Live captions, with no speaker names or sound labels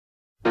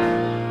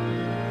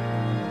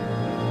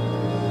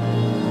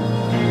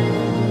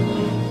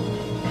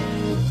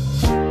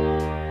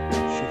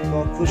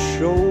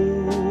show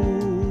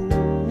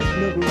would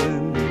never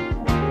end.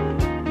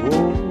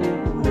 Oh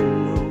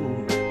no,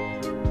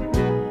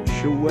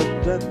 she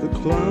wept at the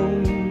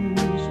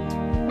clowns,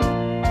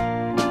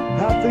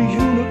 at the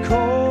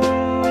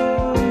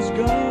unicorn's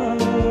gown.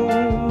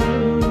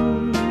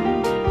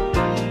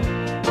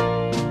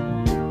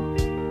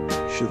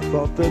 She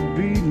thought there'd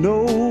be no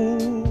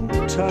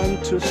time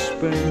to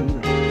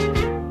spend.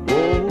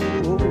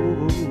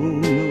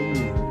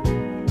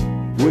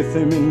 With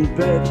him in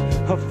bed,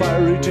 a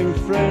fire-eating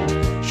Fred.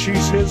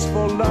 She's his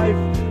for life,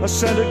 a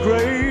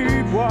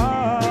centigrade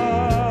wife.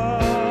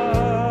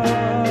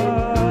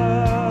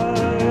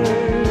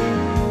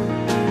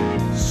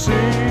 See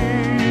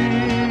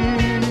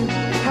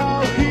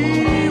how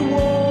he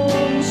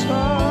warms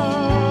her.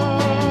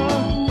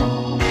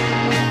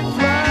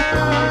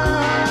 Flammable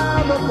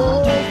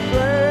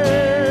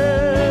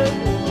thread.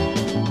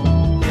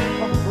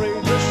 Afraid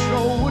the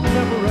show would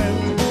never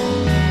end.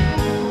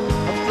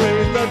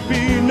 Afraid there'd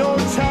be no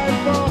time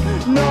for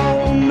no,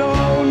 no,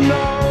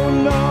 no,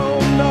 no,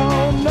 no,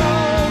 no,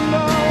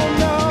 no,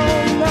 no,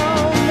 no,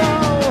 no.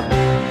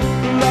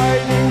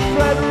 Lighting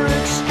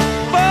Frederick's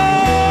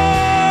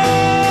fire.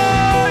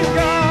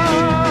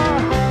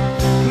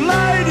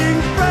 Lighting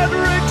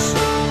Frederick's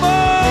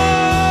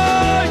fire.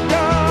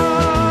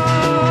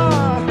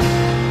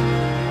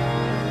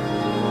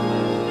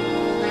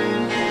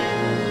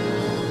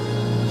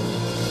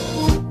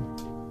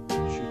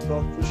 She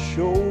thought the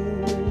show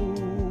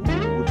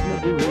would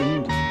never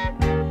end.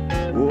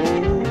 Oh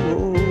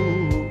no,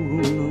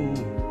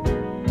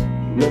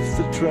 left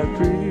the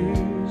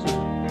trapeze,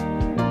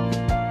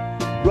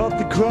 brought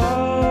the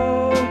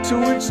crowd to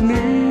its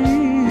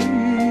knees.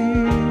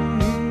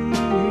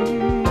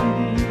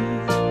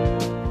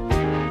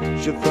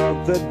 She thought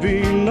there'd be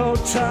no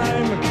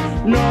time,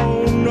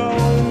 no,